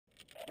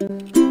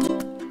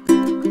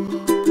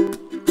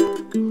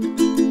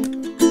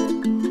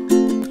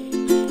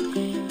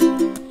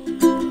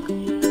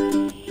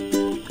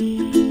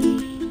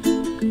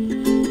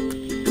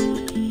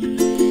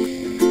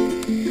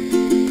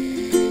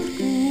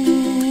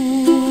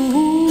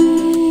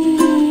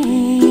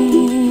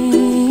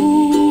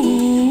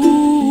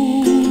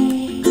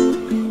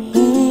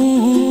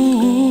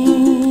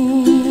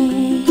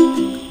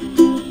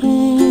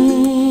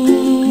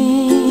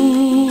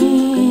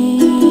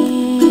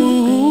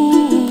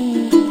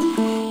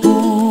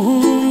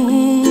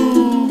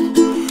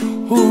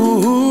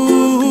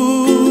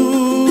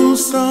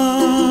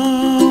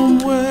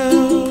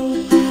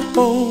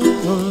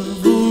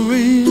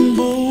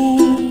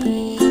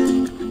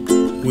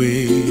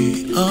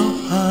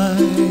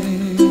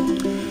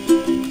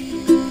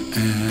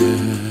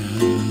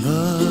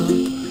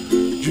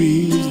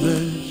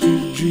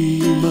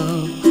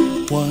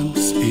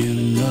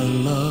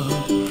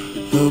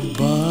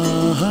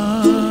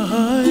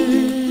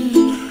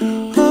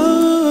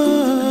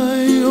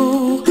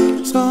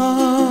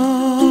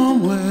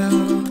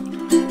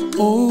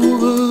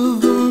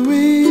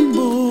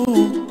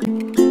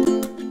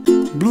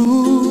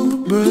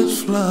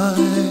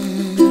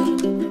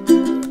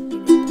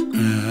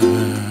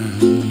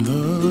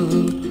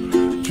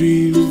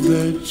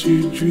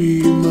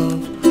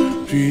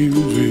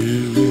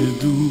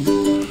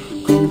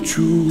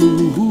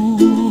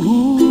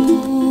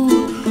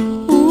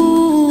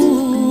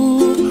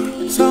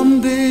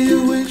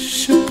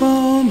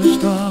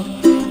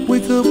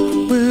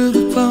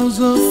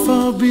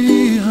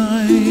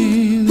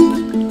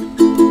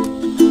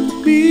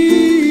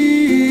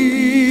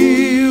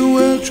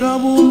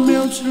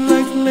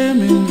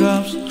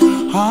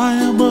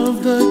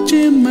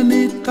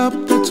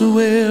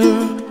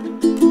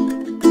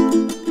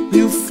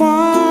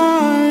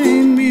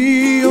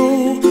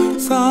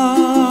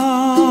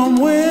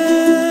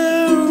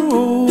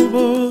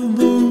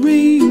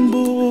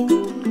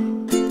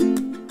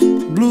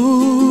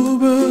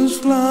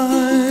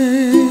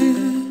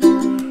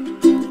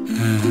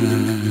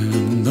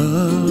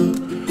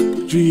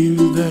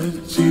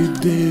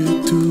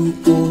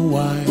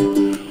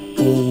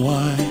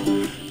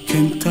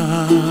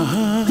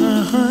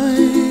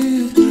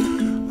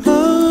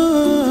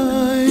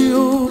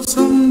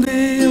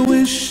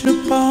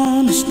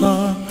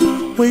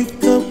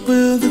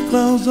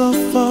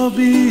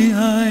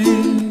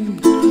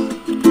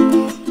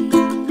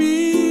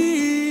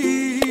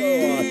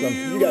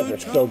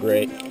So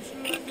great.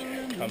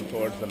 Come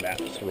towards the map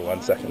just for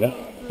 1 second. Yeah.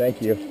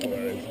 Thank you. No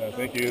worries.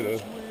 Thank you.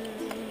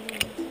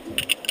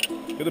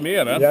 Good to meet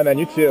you, man. Yeah, man.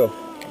 You too.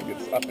 Let me get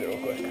this up here real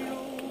quick.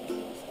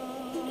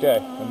 Okay.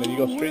 And then you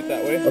go straight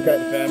that way. Okay. Where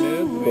the family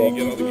is. And then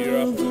you get all the gear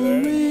off over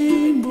there.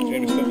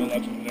 Jamie's still on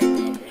lunch in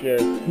there.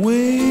 Cheers.